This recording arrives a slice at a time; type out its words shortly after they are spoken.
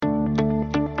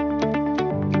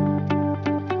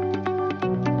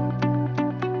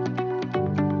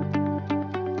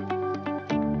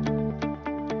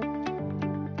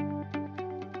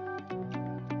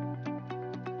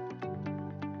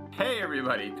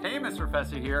everybody. Payments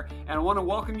Professor here, and I want to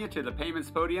welcome you to the Payments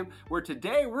Podium, where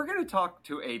today we're going to talk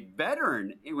to a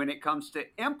veteran when it comes to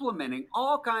implementing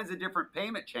all kinds of different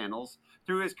payment channels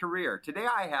through his career. Today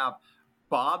I have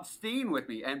Bob Steen with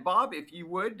me. And Bob, if you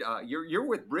would, you're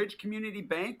with Bridge Community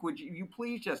Bank. Would you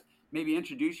please just maybe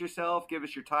introduce yourself, give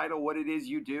us your title, what it is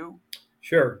you do?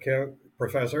 Sure,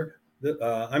 Professor.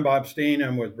 I'm Bob Steen.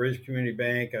 I'm with Bridge Community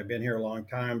Bank. I've been here a long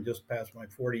time, just past my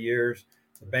 40 years.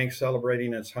 The bank's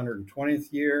celebrating its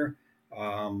 120th year.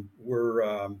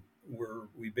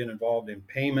 We've been involved in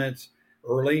payments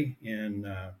early in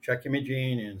check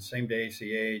imaging and same-day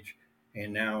ACH,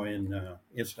 and now in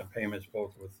instant payments,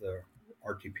 both with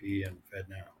RTP and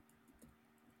FedNow.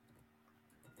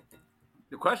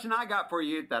 The question I got for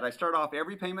you that I start off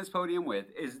every Payments Podium with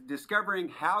is discovering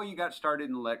how you got started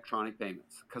in electronic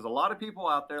payments. Because a lot of people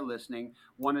out there listening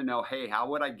want to know, hey, how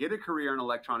would I get a career in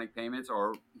electronic payments?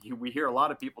 Or we hear a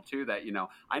lot of people too that,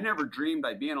 I never dreamed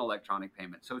I'd be in electronic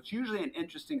payments. So it's usually an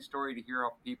interesting story to hear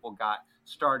how people got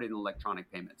started in electronic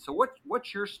payments. So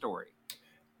what's your story?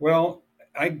 Well,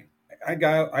 I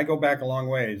go back a long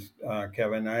ways,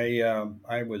 Kevin.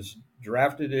 I was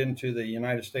drafted into the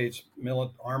United States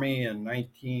Army in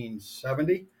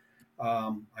 1970. I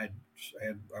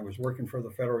was working for the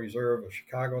Federal Reserve of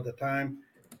Chicago at the time,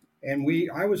 and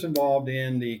I was involved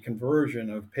in the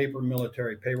conversion of paper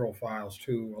military payroll files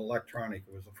to electronic.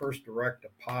 It was the first direct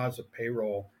deposit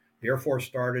payroll. The Air Force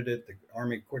started it. The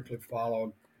Army quickly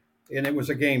followed, and it was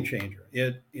a game changer.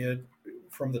 It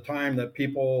from the time that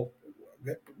people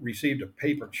received a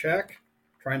paper check,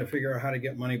 trying to figure out how to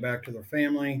get money back to their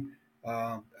family,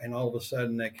 and all of a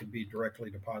sudden that could be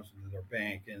directly deposited to their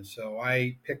bank. And so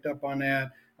I picked up on that.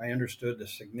 I understood the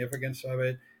significance of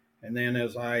it. And then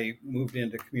as I moved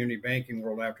into community banking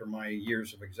world after my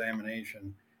years of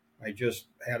examination, I just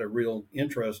had a real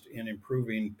interest in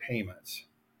improving payments.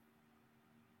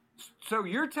 So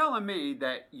you're telling me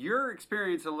that your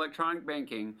experience in electronic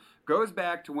banking goes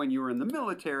back to when you were in the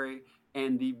military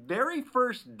and the very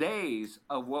first days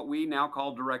of what we now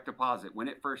call direct deposit, when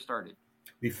it first started.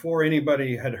 Before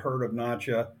anybody had heard of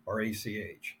NACHA or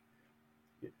ACH.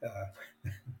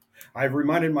 I've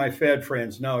reminded my Fed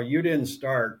friends, no, you didn't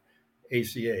start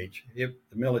ACH. The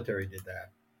military did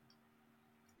that.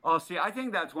 Oh, see, I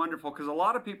think that's wonderful because a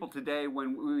lot of people today,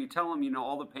 when we tell them,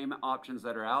 all the payment options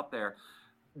that are out there,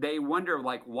 they wonder,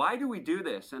 why do we do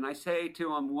this? And I say to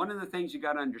them, one of the things you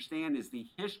got to understand is the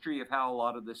history of how a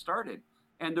lot of this started.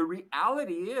 And the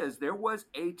reality is there was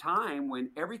a time when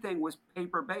everything was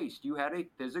paper-based. You had a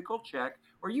physical check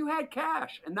or you had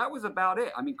cash, and that was about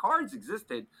it. I mean, cards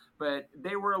existed, but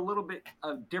they were a little bit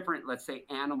different, let's say,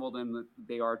 animal than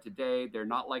they are today. They're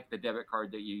not like the debit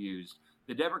card that you used.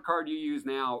 The debit card you use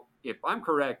now, if I'm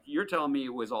correct, you're telling me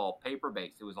it was all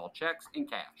paper-based. It was all checks and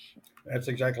cash. That's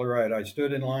exactly right. I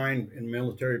stood in line in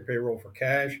military payroll for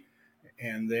cash,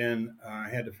 and then I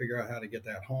had to figure out how to get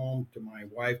that home to my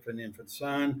wife and infant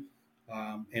son.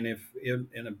 And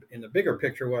in the bigger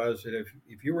picture was that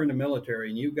if you were in the military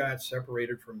and you got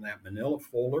separated from that manila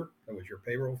folder that was your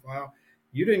payroll file,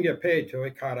 you didn't get paid till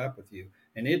it caught up with you.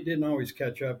 And it didn't always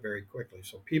catch up very quickly.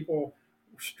 So people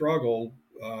struggled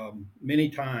many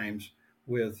times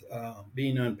with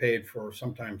being unpaid for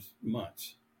sometimes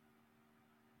months.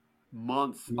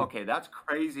 Months. Okay, that's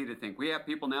crazy to think. We have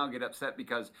people now get upset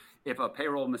because if a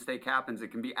payroll mistake happens,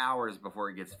 it can be hours before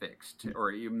it gets fixed,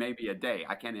 or maybe a day.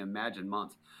 I can't imagine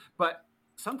months. But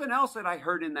something else that I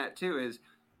heard in that too is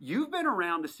you've been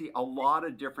around to see a lot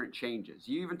of different changes.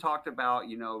 You even talked about,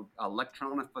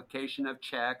 electronification of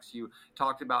checks. You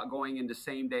talked about going into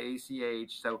same-day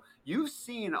ACH. So you've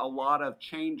seen a lot of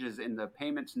changes in the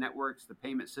payments networks, the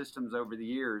payment systems over the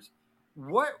years.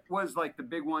 What was the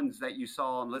big ones that you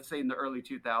saw, let's say in the early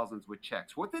 2000s with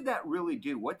checks? What did that really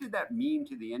do? What did that mean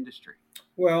to the industry?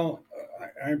 Well,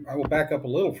 I will back up a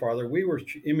little farther. We were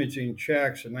imaging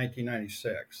checks in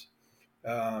 1996,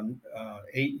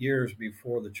 8 years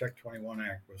before the Check 21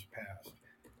 Act was passed.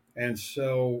 And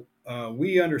so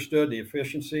we understood the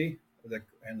efficiency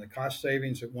and the cost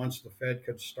savings that once the Fed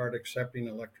could start accepting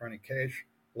electronic cash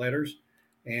letters,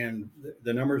 and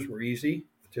the numbers were easy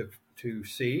to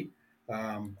see.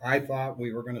 I thought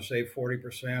we were going to save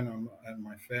 40% on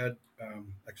my Fed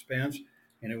expense,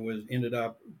 and it ended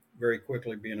up very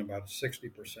quickly being about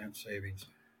 60% savings.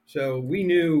 So we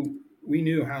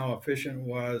knew how efficient it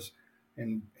was,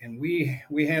 and we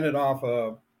handed off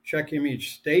a check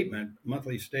image statement,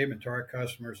 monthly statement to our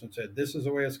customers and said, this is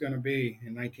the way it's going to be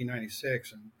in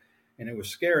 1996. And it was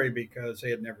scary because they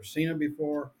had never seen it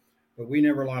before, but we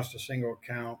never lost a single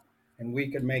account, and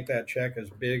we could make that check as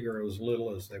big or as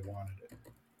little as they wanted it.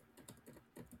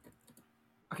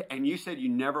 Okay, and you said you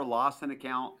never lost an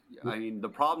account. I mean, the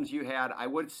problems you had, I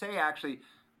would say actually,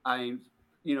 I,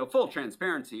 full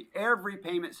transparency, every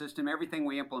payment system, everything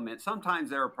we implement, sometimes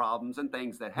there are problems and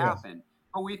things that Yes. happen,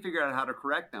 but we figure out how to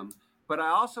correct them. But I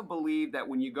also believe that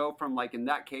when you go from, like in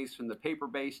that case, from the paper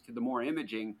based to the more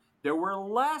imaging, there were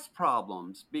less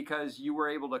problems because you were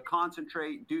able to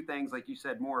concentrate, do things, like you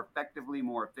said, more effectively,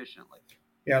 more efficiently.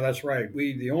 Yeah, that's right.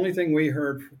 The only thing we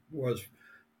heard was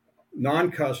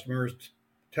non-customers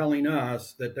telling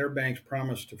us that their banks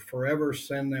promised to forever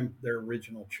send them their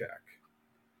original check.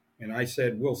 And I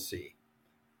said, we'll see.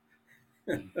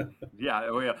 Yeah,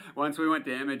 oh yeah. Once we went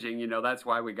to imaging, that's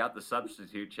why we got the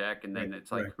substitute check. And Right, then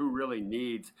it's like, right. who really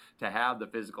needs to have the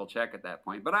physical check at that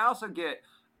point? But I also get,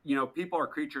 people are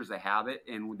creatures of habit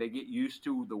and they get used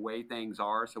to the way things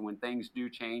are. So when things do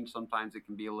change, sometimes it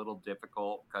can be a little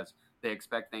difficult because they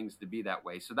expect things to be that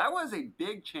way. So that was a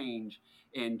big change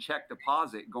in check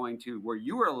deposit going to where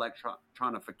you were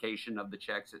electronification of the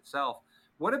checks itself.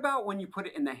 What about when you put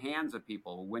it in the hands of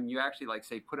people? When you actually, like,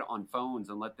 say, put it on phones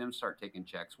and let them start taking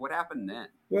checks? What happened then?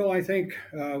 Well, I think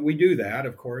we do that.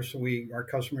 Of course, our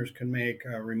customers can make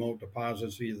remote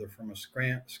deposits either from a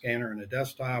scanner in a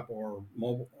desktop or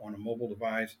mobile on a mobile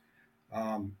device.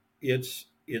 It's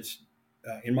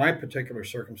in my particular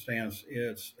circumstance,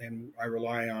 and I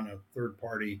rely on a third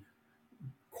party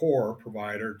core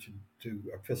provider to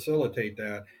facilitate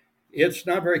that. It's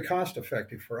not very cost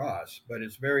effective for us, but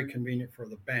it's very convenient for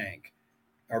the bank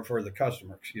or for the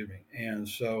customer, excuse me. And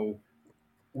so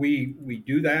we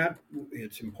do that.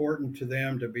 It's important to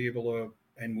them to be able to,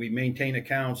 and we maintain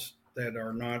accounts that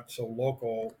are not so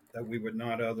local that we would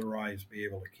not otherwise be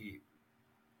able to keep.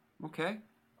 Okay.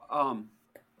 Um,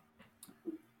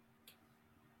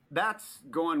 that's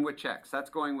going with checks. That's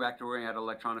going back to where we had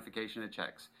electronification of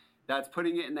checks. That's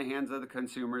putting it in the hands of the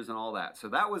consumers and all that. So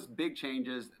that was big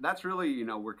changes. That's really,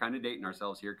 we're kind of dating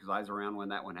ourselves here because I was around when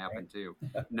that one Right. happened too.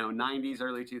 90s,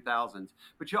 early 2000s.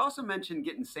 But you also mentioned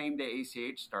getting same day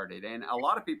ACH started. And a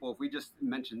lot of people, if we just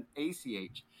mention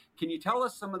ACH, can you tell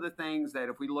us some of the things that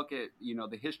if we look at,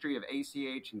 the history of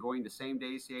ACH and going to same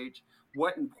day ACH,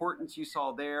 what importance you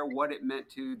saw there, what it meant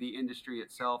to the industry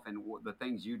itself, and the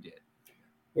things you did?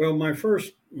 Well, my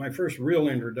first real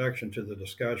introduction to the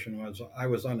discussion was I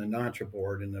was on the Nacha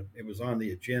board, and it was on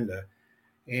the agenda,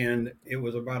 and it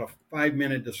was about a 5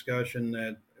 minute discussion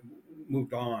that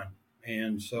moved on.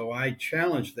 And so I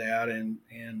challenged that and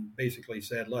basically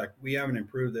said, look, we haven't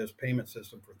improved this payment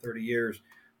system for 30 years.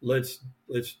 Let's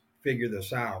figure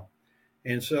this out.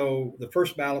 And so the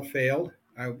first ballot failed.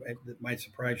 It might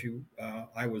surprise you.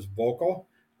 I was vocal.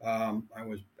 I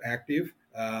was active,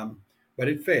 but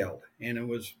it failed. And it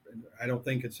was, I don't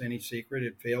think it's any secret.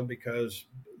 It failed because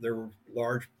there were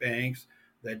large banks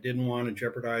that didn't want to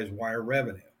jeopardize wire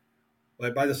revenue.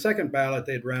 But by the second ballot,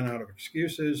 they'd run out of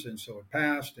excuses, and so it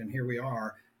passed, and here we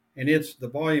are. And the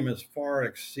volume has far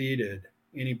exceeded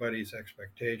anybody's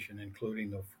expectation,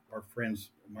 including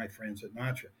my friends at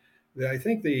Nacha. I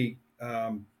think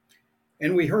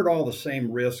and we heard all the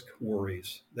same risk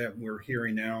worries that we're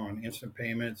hearing now on instant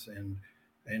payments and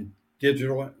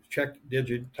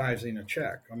digitizing a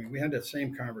check. I mean, we had that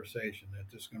same conversation that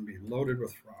it's going to be loaded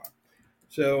with fraud.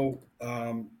 So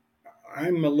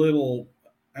I'm a little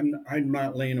I'm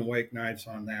not laying awake nights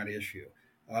on that issue.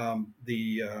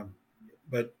 The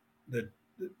but the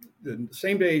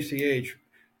same day ACH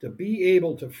to be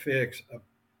able to fix a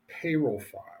payroll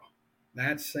file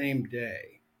that same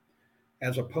day,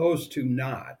 as opposed to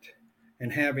not,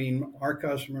 and having our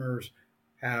customers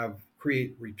have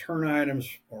create return items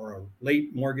or a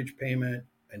late mortgage payment,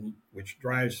 and which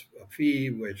drives a fee,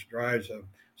 which drives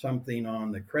something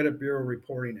on the credit bureau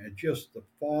reporting, and just the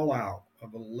fallout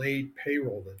of a late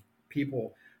payroll that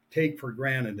people take for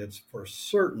granted that's for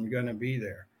certain going to be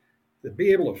there. To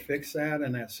be able to fix that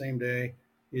in that same day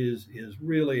is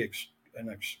really an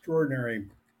extraordinary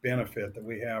benefit that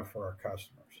we have for our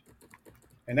customers.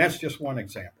 And that's just one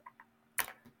example.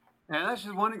 And that's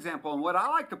just one example. And what I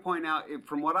like to point out,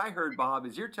 from what I heard, Bob,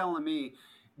 is you're telling me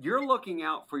you're looking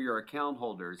out for your account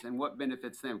holders and what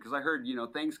benefits them. Because I heard,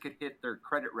 things could hit their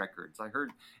credit records. I heard,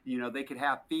 they could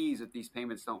have fees if these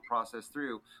payments don't process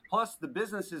through. Plus, the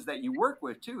businesses that you work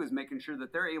with, too, is making sure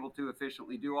that they're able to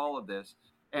efficiently do all of this.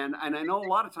 And I know a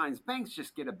lot of times banks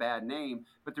just get a bad name,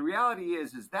 but the reality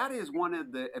is that is one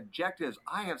of the objectives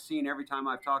I have seen every time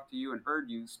I've talked to you and heard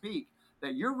you speak,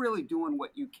 that you're really doing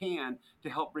what you can to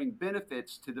help bring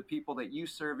benefits to the people that you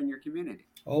serve in your community.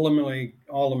 Ultimately,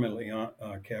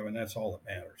 Kevin, that's all that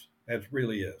matters. That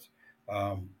really is.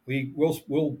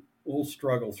 We'll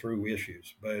struggle through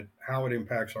issues, but how it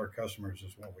impacts our customers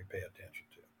is what we pay attention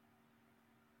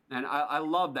to. And I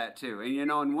love that too.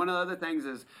 And and one of the other things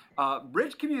is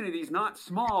Bridge Community is not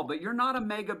small, but you're not a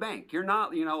mega bank. You're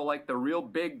not, like the real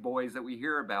big boys that we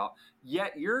hear about.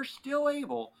 Yet you're still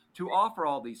able to offer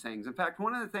all these things. In fact,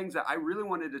 one of the things that I really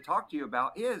wanted to talk to you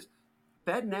about is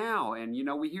FedNow, and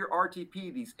we hear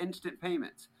RTP, these instant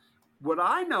payments. What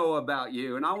I know about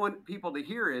you, and I want people to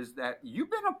hear, is that you've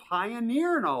been a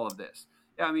pioneer in all of this.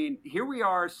 I mean, here we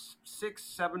are 6,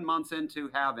 7 months into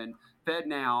having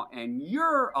FedNow, and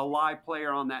you're a live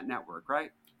player on that network,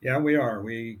 right? Yeah, we are.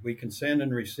 We can send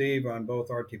and receive on both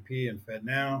RTP and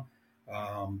FedNow.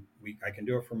 I can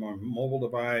do it from a mobile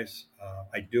device.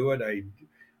 I do it.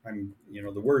 I'm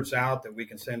the word's out that we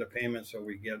can send a payment, so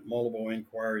we get multiple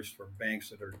inquiries from banks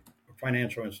that are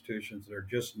financial institutions that are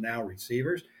just now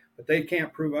receivers, but they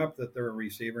can't prove up that they're a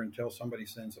receiver until somebody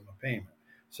sends them a payment.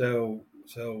 So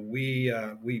we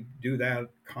do that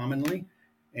commonly,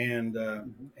 and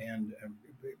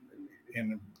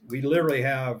and we literally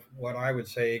have what I would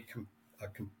say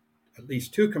at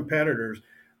least two competitors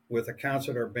with accounts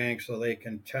at our bank, so they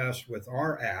can test with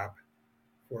our app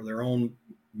for their own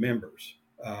members.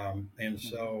 And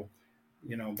so,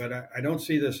 but I don't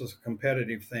see this as a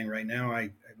competitive thing right now.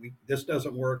 This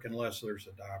doesn't work unless there's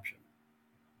adoption.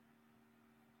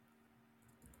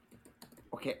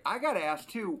 Okay, I got to ask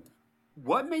too,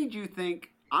 what made you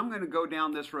think I'm going to go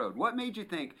down this road? What made you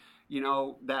think,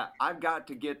 that I've got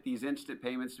to get these instant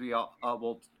payments to be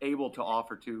able to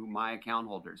offer to my account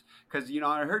holders? Because,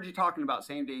 I heard you talking about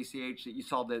same-day ACH, that you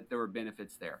saw that there were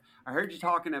benefits there. I heard you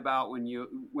talking about when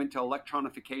you went to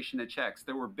electronification of checks,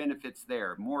 there were benefits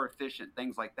there, more efficient,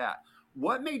 things like that.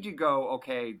 What made you go,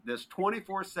 okay, this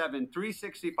 24/7,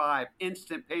 365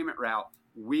 instant payment route,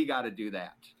 we got to do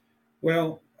that?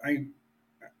 Well,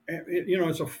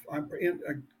 it's a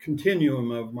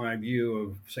continuum of my view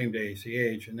of same-day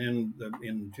ACH, and then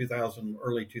in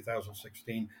early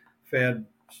 2016, Fed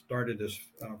started this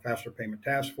faster payment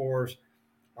task force.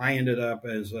 I ended up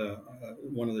as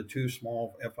one of the two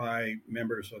small FI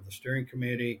members of the steering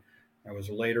committee. I was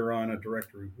later on a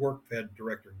Fed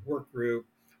director of work group.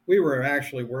 We were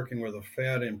actually working with a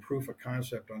Fed in proof of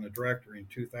concept on the directory in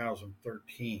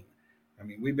 2013. I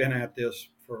mean, we've been at this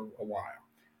for a while.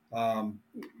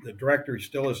 The directory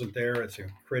still isn't there. It's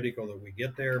critical that we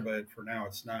get there, but for now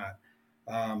it's not.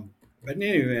 But in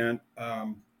any event,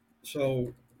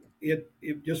 so it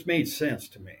just made sense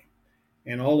to me.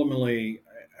 And ultimately,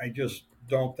 I just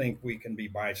don't think we can be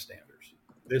bystanders.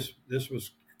 This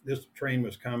train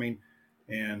was coming,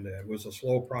 and it was a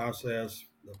slow process.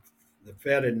 The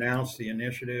Fed announced the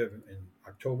initiative in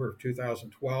October of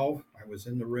 2012. I was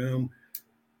in the room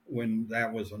when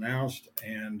that was announced,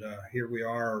 and here we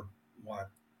are,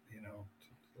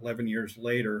 11 years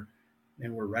later,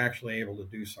 and we're actually able to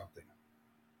do something.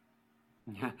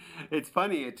 It's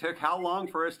funny. It took how long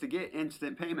for us to get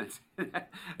instant payments?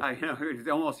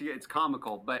 It's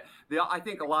comical, but I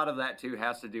think a lot of that too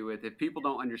has to do with, if people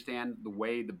don't understand the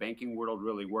way the banking world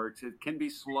really works, it can be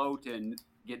slow to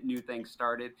get new things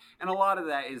started. And a lot of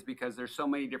that is because there's so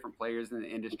many different players in the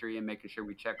industry and making sure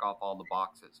we check off all the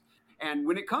boxes. And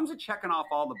when it comes to checking off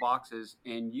all the boxes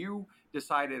and you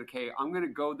decided, okay, I'm going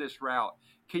to go this route,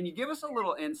 can you give us a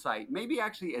little insight, maybe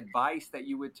actually advice that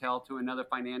you would tell to another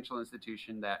financial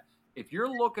institution, that if you're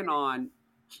looking on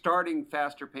starting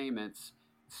faster payments,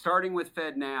 starting with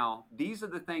FedNow, these are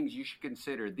the things you should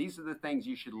consider. These are the things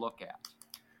you should look at.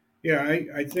 Yeah,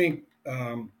 I think,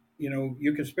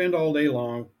 you can spend all day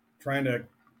long trying to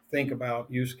think about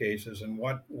use cases and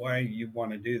why you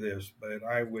want to do this. But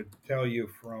I would tell you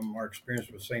from our experience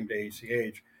with same-day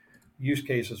ACH, use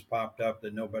cases popped up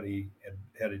that nobody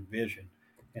had envisioned.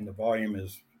 And the volume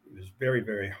is very,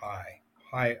 very high,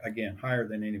 again, higher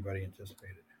than anybody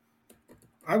anticipated.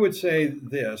 I would say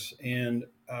this, and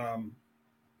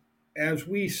as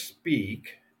we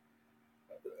speak,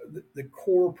 the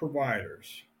core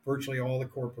providers, virtually all the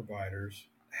core providers,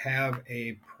 have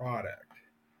a product.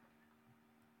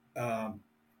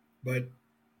 But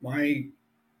my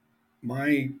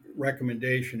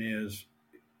recommendation is,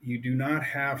 you do not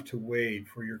have to wait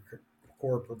for your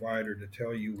core provider to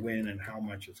tell you when and how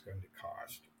much it's going to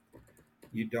cost.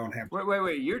 You don't have to.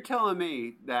 Wait. You're telling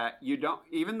me that you don't,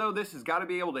 even though this has got to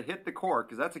be able to hit the core,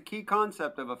 because that's a key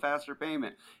concept of a faster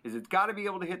payment, is it's got to be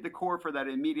able to hit the core for that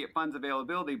immediate funds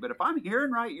availability. But if I'm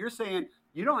hearing right, you're saying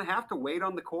you don't have to wait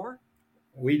on the core?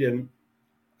 We didn't.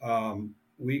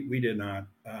 We did not.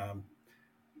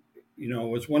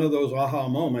 It was one of those aha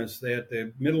moments that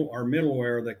our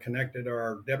middleware that connected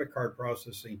our debit card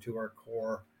processing to our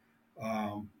core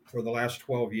for the last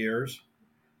 12 years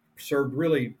served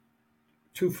really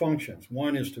two functions.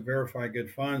 One is to verify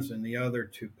good funds, and the other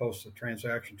to post the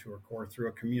transaction to a core through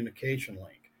a communication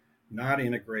link, not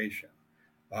integration.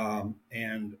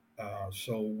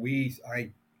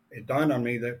 It dawned on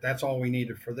me that that's all we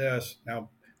needed for this. Now,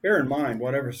 bear in mind,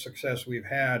 whatever success we've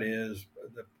had is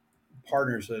the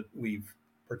partners that we've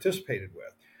participated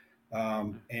with.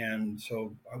 And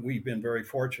so we've been very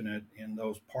fortunate in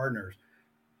those partners.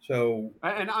 So,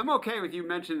 And I'm okay with you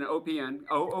mentioning OPN.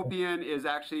 OPN is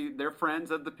actually, they're friends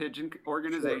of the Pigeon sure.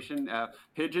 organization.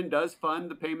 Pigeon does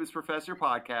fund the Payments Professor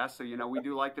podcast, so we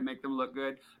do like to make them look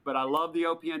good. But I love the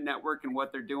OPN network and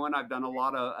what they're doing. I've done a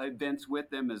lot of events with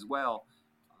them as well,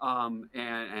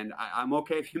 and I'm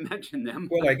okay if you mention them.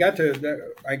 Well, I got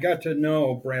to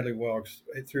know Bradley Wilkes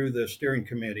through the steering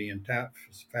committee and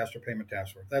Faster Payment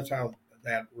Task Force. That's how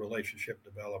that relationship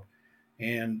developed,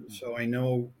 and so I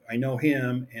know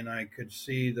him, and I could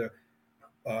see the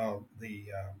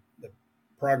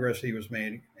progress he was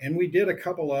making. And we did a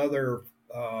couple other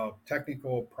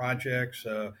technical projects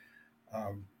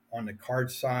on the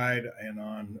card side and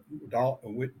on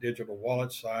digital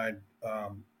wallet side.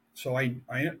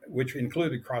 Which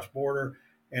included cross border,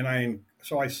 and I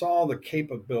saw the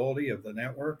capability of the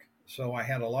network. So I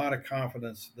had a lot of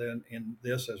confidence then in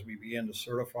this as we began to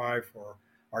certify for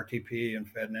RTP and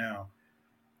FedNow.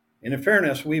 And in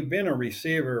fairness, we've been a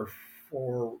receiver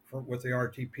for with the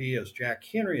RTP as Jack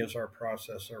Henry is our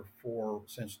processor for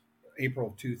since April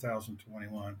of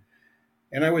 2021.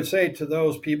 And I would say to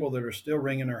those people that are still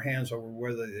wringing their hands over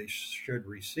whether they should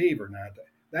receive or not,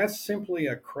 that's simply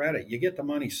a credit. You get the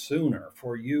money sooner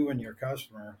for you and your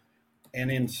customer.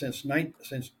 And since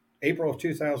April of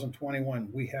 2021,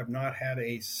 we have not had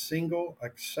a single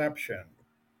exception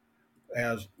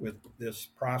as with this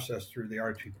process through the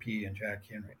RTP and Jack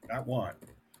Henry, not one.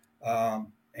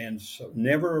 And so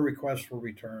never a request for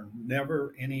return,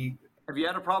 never any. Have you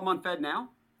had a problem on FedNow?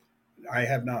 I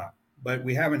have not, but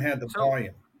we haven't had the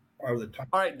volume or the time.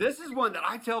 All right, this is one that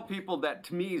I tell people that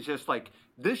to me is just like,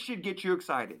 this should get you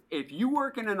excited. If you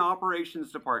work in an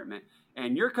operations department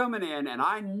and you're coming in, and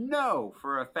I know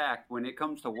for a fact when it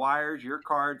comes to wires, your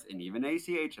cards, and even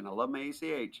ACH, and I love my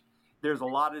ACH, there's a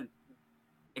lot of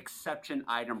exception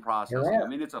item processing. I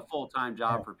mean, it's a full-time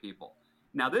job for people.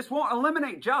 Now, this won't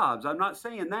eliminate jobs. I'm not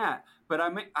saying that, but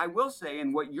I will say,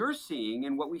 and what you're seeing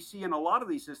and what we see in a lot of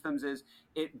these systems is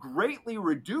it greatly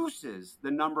reduces the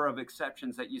number of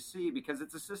exceptions that you see because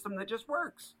it's a system that just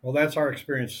works. Well, that's our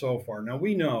experience so far. Now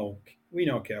we know,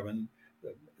 Kevin,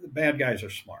 the bad guys are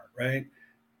smart, right?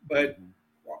 But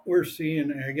what we're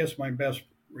seeing, and I guess my best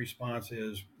response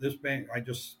is this bank. I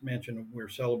just mentioned we're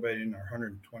celebrating our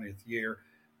 120th year.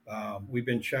 We've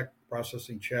been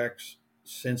processing checks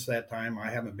since that time.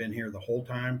 I haven't been here the whole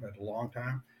time, but a long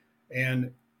time,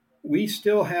 and we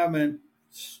still haven't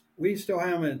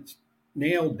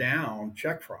nailed down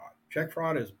check fraud.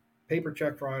 Paper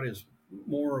check fraud is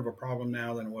more of a problem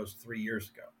now than it was 3 years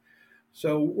ago.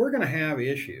 So we're going to have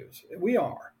issues. We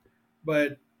are,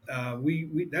 but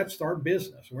we that's our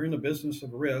business. We're in the business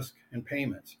of risk and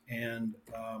payments, and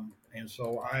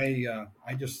so I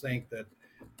just think that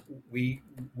we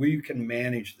can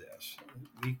manage this.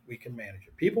 We can manage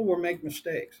it. People will make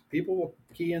mistakes. People will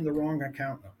key in the wrong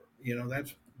account number.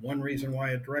 That's one reason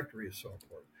why a directory is so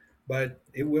important. But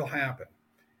it will happen,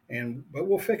 but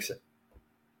we'll fix it.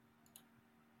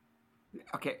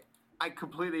 Okay, I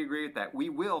completely agree with that. We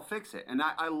will fix it, and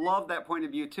I love that point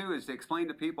of view too. Is to explain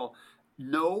to people,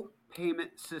 no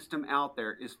payment system out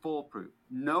there is foolproof.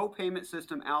 No payment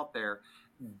system out there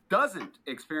doesn't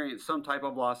experience some type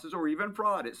of losses or even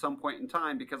fraud at some point in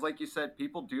time because, like you said,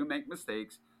 people do make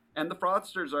mistakes, and the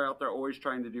fraudsters are out there always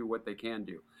trying to do what they can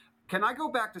do. Can I go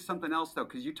back to something else, though?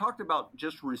 Because you talked about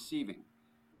just receiving.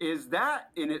 Is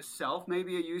that in itself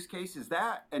maybe a use case? Is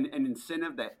that an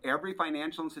incentive that every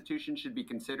financial institution should be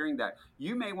considering, that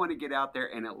you may want to get out there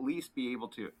and at least be able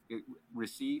to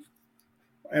receive?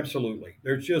 Absolutely.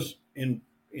 There's just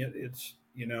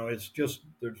it's just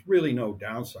there's really no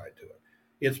downside to it.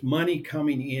 It's money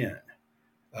coming in,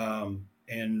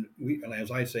 and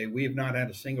as I say, we have not had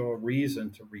a single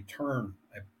reason to return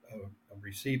a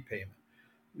received payment.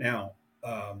 Now,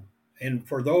 and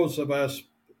for those of us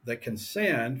that can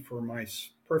send, for my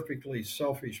perfectly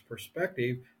selfish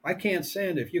perspective, I can't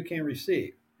send if you can't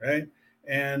receive, right?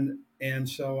 And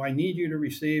so I need you to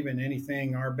receive in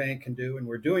anything our bank can do, and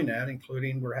we're doing that,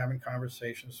 including we're having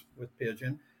conversations with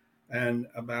Pigeon and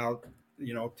about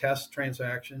test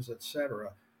transactions,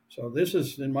 etc. So this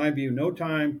is, in my view, no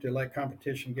time to let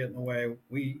competition get in the way.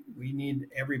 We need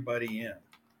everybody in.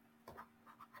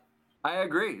 I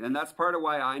agree. And that's part of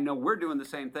why I know we're doing the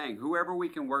same thing. Whoever we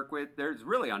can work with, there's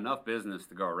really enough business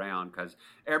to go around because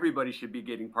everybody should be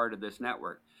getting part of this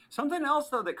network. Something else,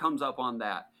 though, that comes up on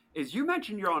that is you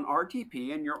mentioned you're on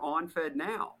RTP and you're on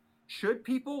FedNow. Should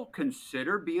people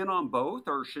consider being on both,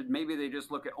 or should maybe they just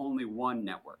look at only one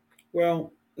network?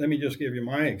 Well, let me just give you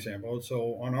my example.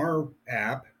 So on our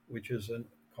app, which is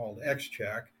called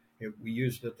XCheck, we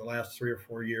used it the last 3 or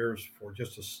 4 years for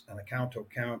just an account to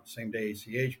account same day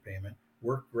ACH payment.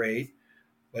 Worked great,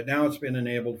 but now it's been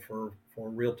enabled for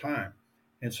real time.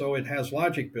 And so it has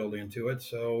logic built into it.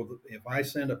 So if I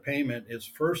send a payment, it's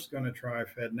first going to try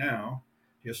FedNow,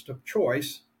 just a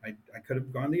choice. I could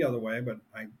have gone the other way, but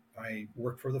I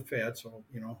work for the Fed, so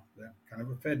that kind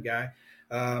of a Fed guy.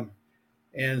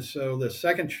 And so the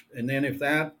second, and then if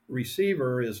that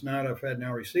receiver is not a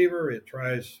FedNow receiver, it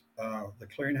tries the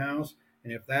clearinghouse.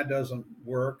 And if that doesn't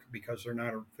work because they're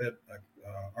not a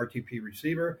RTP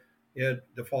receiver, it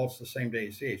defaults the same day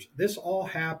ACH. This all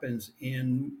happens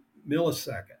in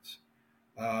milliseconds.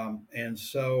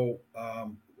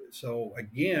 So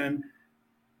again,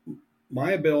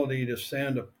 my ability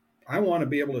to I want to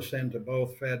be able to send to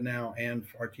both FedNow and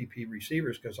RTP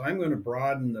receivers because I'm going to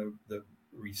broaden the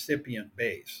recipient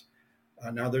base.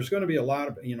 Now, there's going to be a lot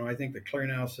of, I think the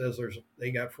clearinghouse says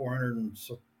they got 400 and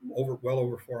so well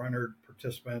over 400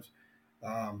 participants.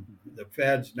 The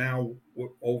Fed's now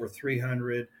over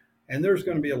 300, and there's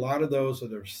going to be a lot of those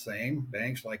that are same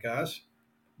banks like us,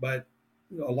 but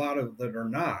a lot of that are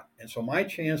not. And so my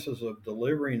chances of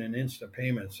delivering an instant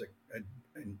payment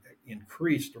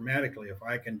increase dramatically if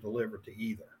I can deliver to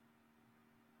either.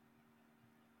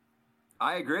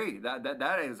 I agree.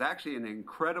 That is actually an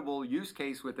incredible use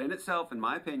case within itself, in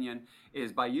my opinion,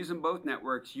 is by using both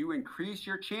networks, you increase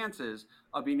your chances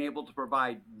of being able to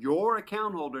provide your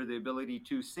account holder the ability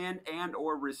to send and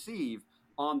or receive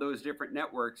on those different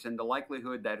networks, and the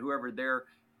likelihood that whoever they're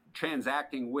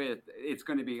transacting with, it's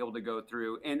going to be able to go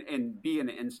through and be an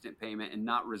instant payment and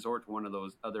not resort to one of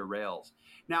those other rails.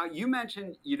 Now, you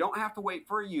mentioned you don't have to wait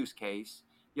for a use case.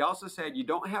 You also said you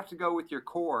don't have to go with your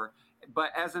core.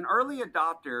 But as an early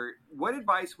adopter, what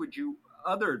advice would you,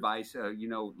 other advice,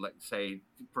 let's say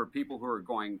for people who are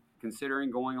considering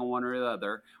going on one or the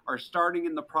other, or starting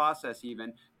in the process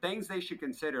even, things they should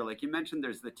consider? Like you mentioned,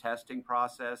 there's the testing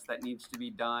process that needs to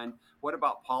be done. What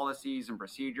about policies and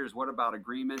procedures? What about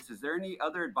agreements? Is there any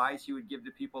other advice you would give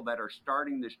to people that are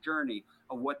starting this journey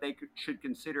of what they should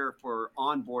consider for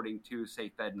onboarding to,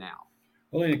 say, FedNow?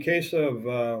 Well, in case of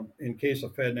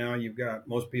FedNow, you've got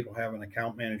most people have an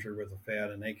account manager with the Fed,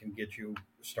 and they can get you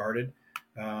started.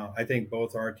 I think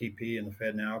both RTP and the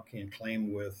FedNow can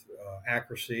claim with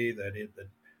accuracy that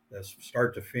the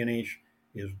start to finish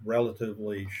is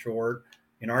relatively short.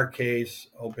 In our case,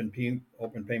 Open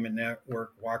Payment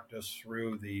Network walked us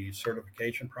through the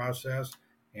certification process,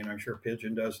 and I'm sure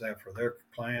Pigeon does that for their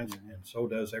clients, and so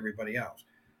does everybody else.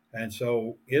 And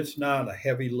so it's not a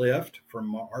heavy lift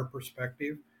from our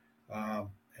perspective. Uh,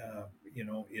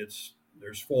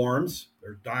 there's forms,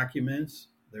 there's documents,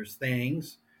 there's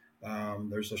things,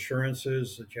 there's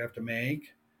assurances that you have to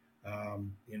make.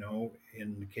 In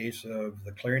the case of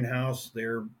the clearinghouse,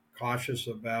 they're cautious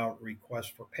about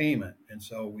requests for payment, and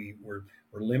so we're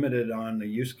limited on the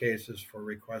use cases for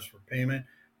requests for payment.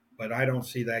 But I don't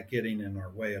see that getting in our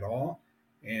way at all,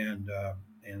 and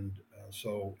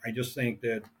so I just think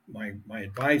that my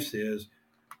advice is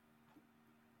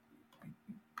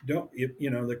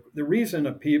the reason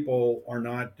that people are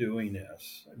not doing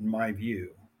this, in my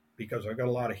view, because I've got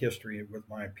a lot of history with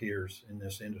my peers in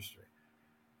this industry.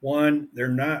 One, they're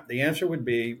not. The answer would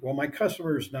be, well, my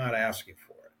customer is not asking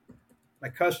for it. My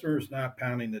customer is not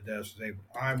pounding the desk saying,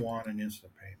 I want an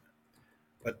instant payment.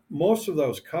 But most of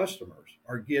those customers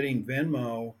are getting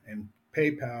Venmo and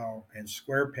PayPal and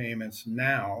Square payments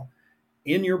now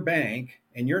in your bank,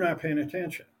 and you're not paying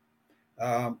attention.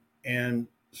 And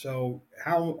so,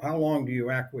 how long do you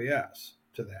acquiesce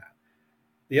to that?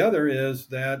 The other is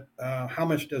that how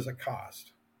much does it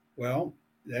cost? Well,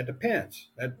 that depends.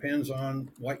 That depends on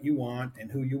what you want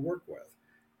and who you work with.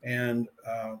 And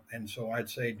so I'd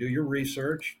say do your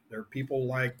research. There are people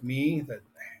like me that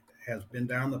has been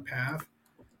down the path.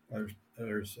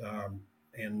 There's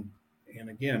and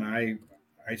again,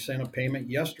 I sent a payment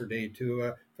yesterday to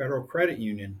a federal credit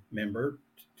union member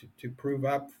to prove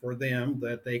up for them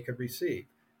that they could receive,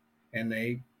 and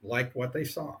they liked what they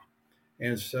saw.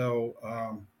 And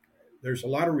so there's a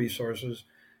lot of resources.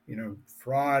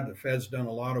 Fraud. The Fed's done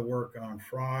a lot of work on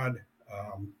fraud,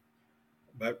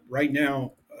 but right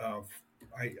now,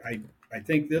 I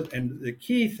think this, and the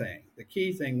key thing.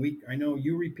 I know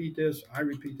you repeat this. I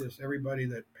repeat this. Everybody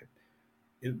that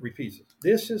it repeats it.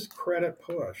 This is credit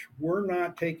push. We're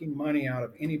not taking money out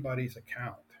of anybody's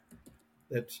account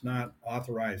that's not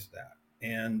authorized that.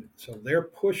 And so they're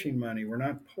pushing money. We're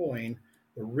not pulling.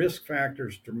 The risk factor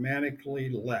is dramatically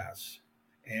less.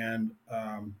 And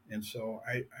so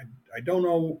I don't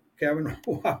know, Kevin,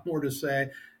 a lot more to say.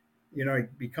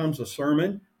 It becomes a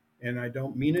sermon, and I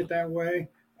don't mean it that way,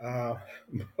 uh,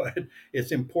 but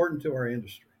it's important to our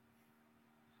industry.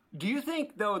 Do you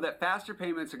think, though, that faster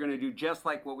payments are going to do just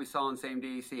like what we saw in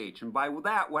same-day ACH? And by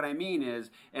that, what I mean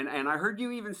is, and I heard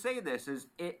you even say this, is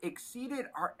it exceeded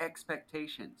our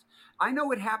expectations. I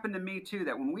know it happened to me, too,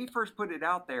 that when we first put it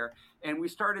out there and we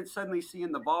started suddenly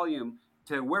seeing the volume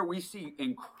to where we see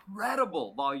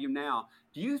incredible volume now,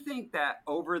 do you think that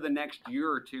over the next year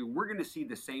or two, we're going to see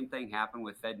the same thing happen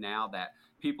with FedNow, that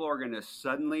people are going to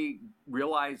suddenly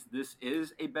realize this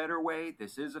is a better way,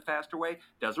 this is a faster way?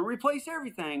 Doesn't replace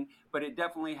everything, but it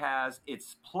definitely has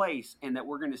its place, and that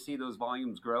we're going to see those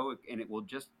volumes grow and it will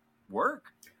just work?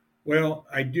 Well,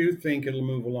 I do think it'll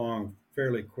move along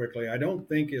fairly quickly. I don't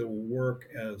think it'll work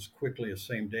as quickly as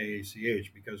same day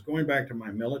ACH, because going back to my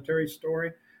military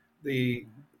story, the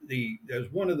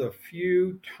there's one of the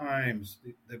few times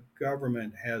the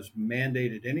government has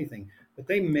mandated anything, but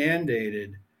they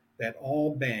mandated that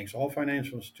all banks, all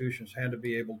financial institutions had to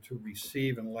be able to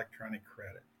receive an electronic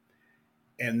credit.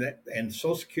 And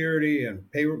Social Security and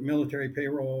military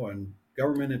payroll and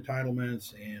government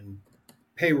entitlements and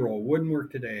payroll wouldn't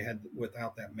work today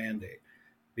without that mandate,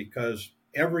 because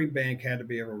every bank had to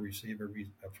be able to receive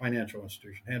a financial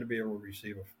institution had to be able to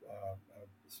receive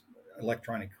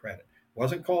electronic credit. It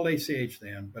wasn't called ACH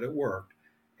then, but it worked.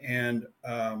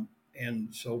 But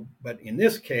in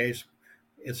this case,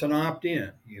 it's an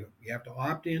opt-in. You have to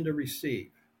opt in to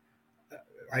receive.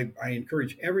 I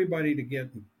encourage everybody to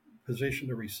get in position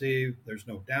to receive. There's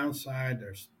no downside.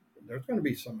 There's going to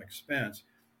be some expense,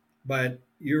 but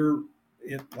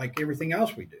like everything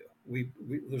else we do.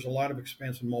 There's a lot of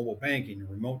expense in mobile banking,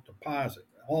 remote deposit,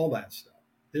 all that stuff.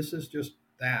 This is just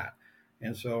that.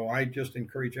 And so I just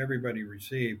encourage everybody to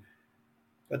receive.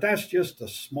 But that's just a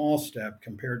small step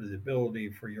compared to the ability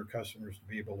for your customers to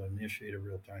be able to initiate a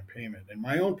real-time payment. And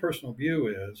my own personal view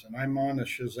is, and I'm on the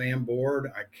Shazam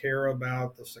board, I care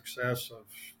about the success of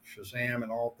Shazam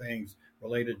and all things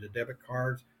related to debit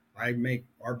cards.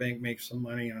 Our bank makes some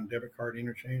money on debit card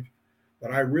interchange.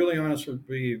 But I really honestly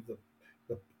believe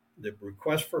the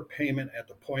request for payment at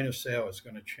the point of sale is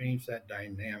going to change that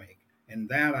dynamic. And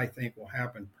that, I think, will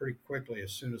happen pretty quickly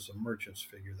as soon as the merchants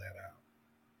figure that out.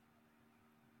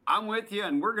 I'm with you,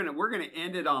 and we're gonna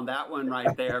end it on that one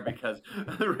right there, because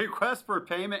the request for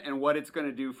payment and what it's going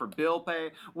to do for bill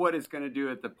pay, what it's going to do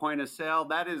at the point of sale,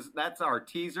 that's our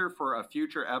teaser for a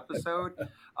future episode.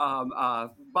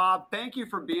 Bob, thank you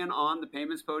for being on the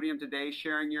Payments Podium today,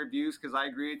 sharing your views, because I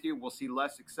agree with you. We'll see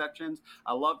less exceptions.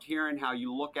 I loved hearing how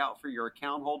you look out for your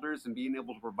account holders and being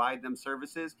able to provide them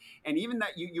services, and even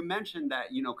that you mentioned that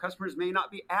customers may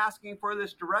not be asking for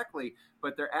this directly,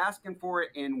 but they're asking for it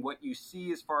in what you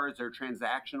see as far as their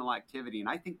transactional activity. And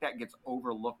I think that gets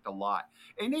overlooked a lot.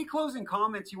 Any closing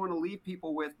comments you want to leave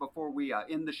people with before we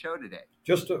end the show today?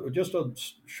 Just a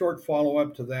short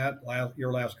follow-up to that,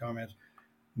 your last comments.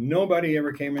 Nobody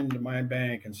ever came into my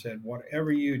bank and said,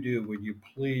 whatever you do, would you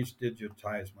please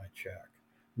digitize my check?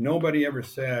 Nobody ever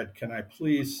said, can I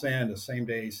please send a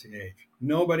same-day ACH?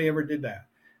 Nobody ever did that.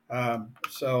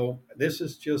 So this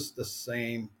is just the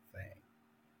same thing.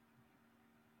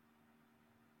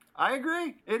 I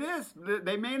agree. It is.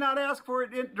 They may not ask for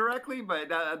it directly,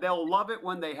 but they'll love it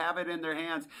when they have it in their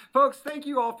hands. Folks, thank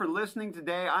you all for listening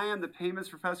today. I am the Payments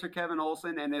Professor, Kevin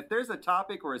Olson, and if there's a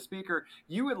topic or a speaker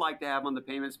you would like to have on the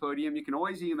Payments Podium, you can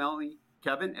always email me,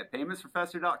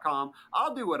 Kevin@paymentsprofessor.com.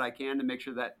 I'll do what I can to make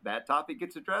sure that that topic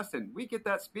gets addressed and we get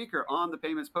that speaker on the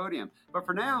Payments Podium. But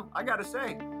for now, I got to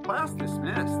say, class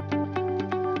dismissed.